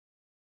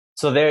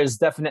So there's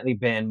definitely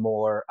been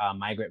more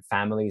migrant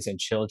families and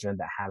children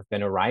that have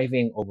been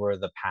arriving over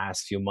the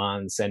past few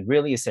months. And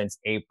really, since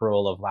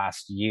April of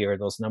last year,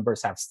 those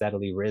numbers have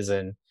steadily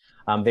risen.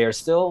 They are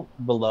still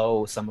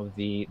below some of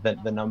the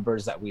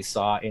numbers that we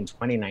saw in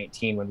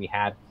 2019 when we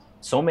had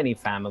so many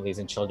families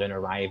and children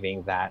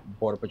arriving that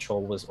Border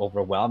Patrol was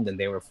overwhelmed and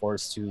they were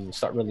forced to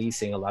start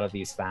releasing a lot of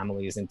these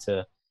families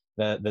into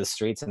the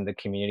streets and the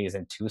communities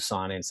in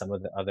Tucson and some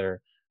of the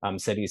other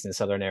cities in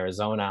southern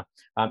Arizona.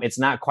 It's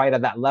not quite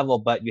at that level,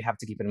 but you have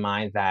to keep in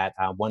mind that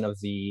one of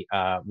the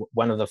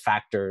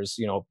factors,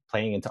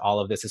 playing into all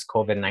of this is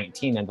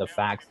COVID-19 and the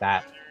fact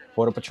that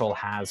Border Patrol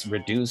has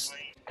reduced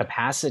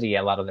capacity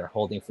at a lot of their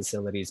holding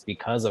facilities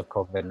because of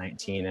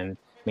COVID-19 and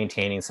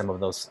maintaining some of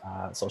those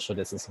social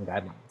distancing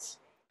guidelines.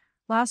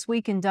 Last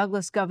week in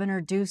Douglas,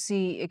 Governor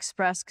Ducey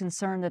expressed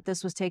concern that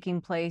this was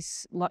taking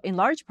place in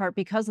large part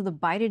because of the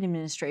Biden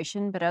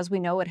administration. But as we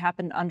know, it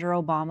happened under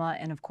Obama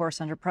and, of course,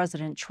 under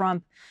President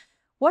Trump.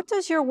 What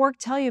does your work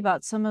tell you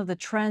about some of the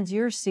trends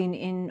you're seeing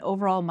in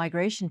overall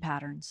migration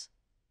patterns?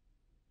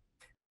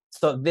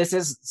 So this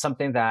is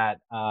something that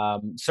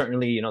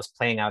certainly is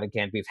playing out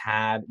again. We've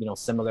had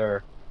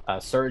similar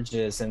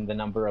surges in the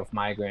number of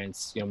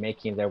migrants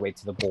making their way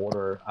to the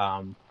border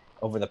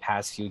over the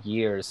past few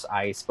years.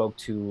 I spoke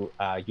to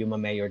Yuma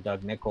Mayor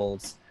Doug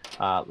Nichols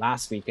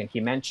last week, and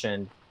he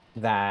mentioned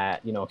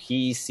that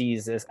he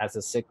sees this as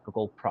a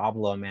cyclical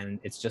problem, and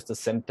it's just a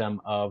symptom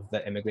of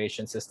the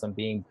immigration system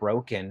being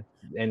broken.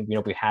 And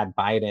we had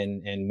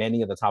Biden and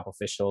many of the top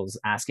officials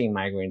asking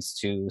migrants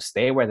to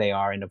stay where they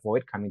are and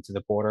avoid coming to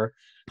the border.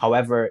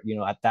 However,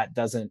 that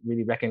doesn't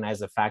really recognize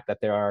the fact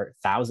that there are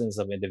thousands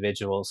of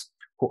individuals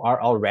who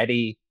are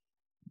already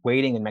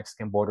waiting in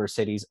Mexican border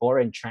cities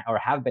or or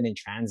have been in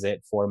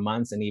transit for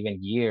months and even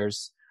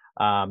years,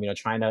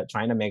 trying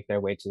to make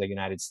their way to the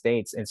United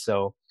States. And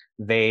so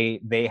they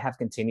have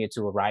continued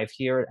to arrive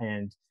here,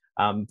 and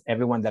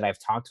everyone that I've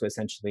talked to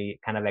essentially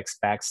kind of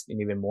expects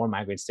even more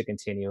migrants to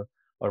continue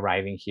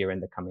arriving here in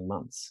the coming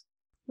months.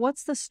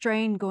 What's the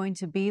strain going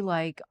to be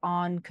like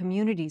on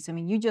communities? I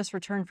mean, you just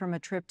returned from a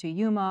trip to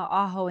Yuma,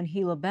 Ajo, and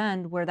Gila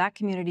Bend, where that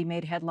community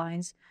made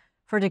headlines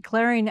for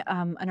declaring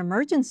an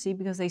emergency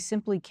because they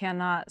simply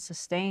cannot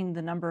sustain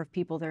the number of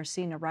people they're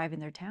seeing arrive in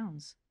their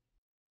towns.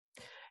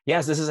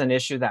 Yes, this is an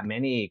issue that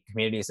many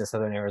communities in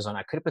southern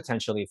Arizona could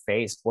potentially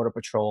face. Border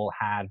Patrol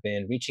had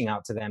been reaching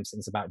out to them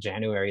since about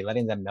January,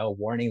 letting them know,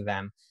 warning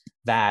them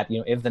that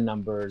if the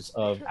numbers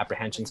of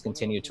apprehensions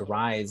continue to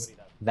rise,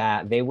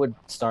 that they would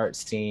start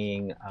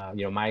seeing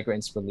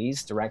migrants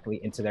released directly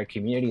into their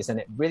communities, and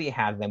it really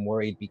had them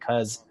worried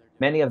because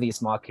many of these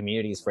small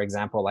communities, for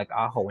example, like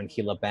Ajo and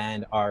Gila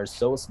Bend, are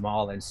so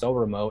small and so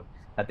remote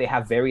that they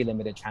have very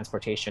limited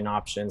transportation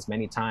options.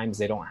 Many times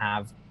they don't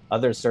have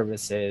other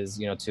services,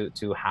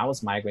 to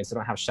house migrants. They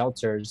don't have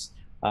shelters.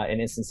 In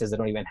instances, they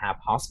don't even have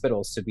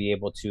hospitals to be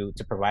able to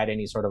provide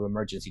any sort of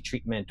emergency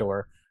treatment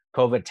or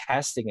COVID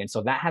testing. And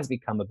so that has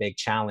become a big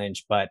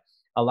challenge. But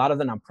a lot of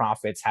the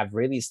nonprofits have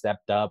really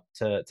stepped up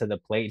to the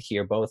plate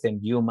here, both in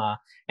Yuma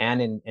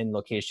and in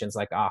locations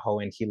like Ajo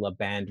and Gila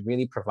Bend,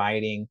 really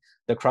providing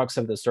the crux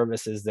of the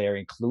services there,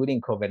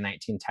 including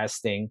COVID-19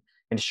 testing,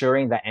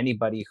 ensuring that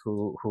anybody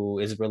who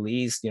is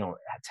released,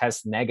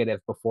 tests negative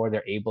before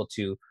they're able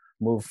to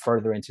move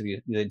further into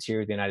the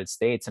interior of the United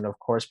States, and of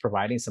course,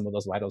 providing some of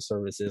those vital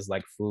services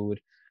like food,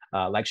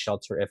 like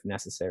shelter if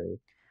necessary.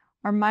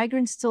 Are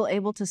migrants still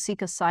able to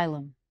seek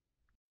asylum?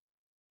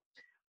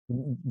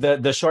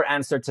 The short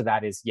answer to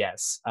that is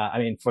yes. I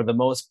mean, for the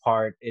most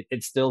part,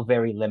 it's still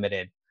very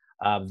limited.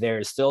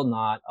 There's still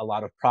not a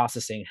lot of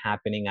processing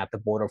happening at the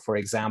border. For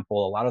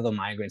example, a lot of the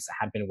migrants that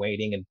had been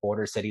waiting in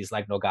border cities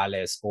like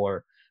Nogales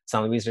or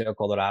San Luis Rio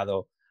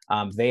Colorado,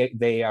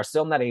 they are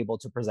still not able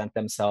to present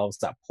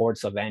themselves at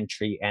ports of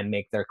entry and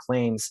make their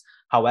claims.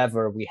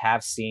 However, we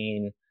have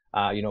seen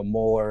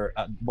more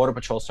border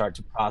patrol start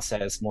to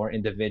process more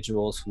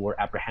individuals who were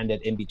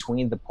apprehended in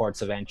between the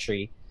ports of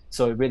entry.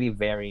 So it really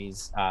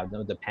varies,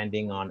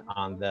 depending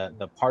on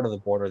the part of the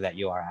border that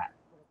you are at.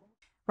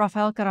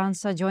 Rafael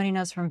Carranza joining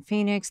us from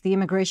Phoenix, the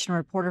immigration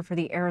reporter for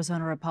the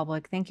Arizona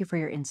Republic. Thank you for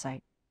your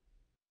insight.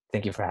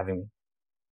 Thank you for having me.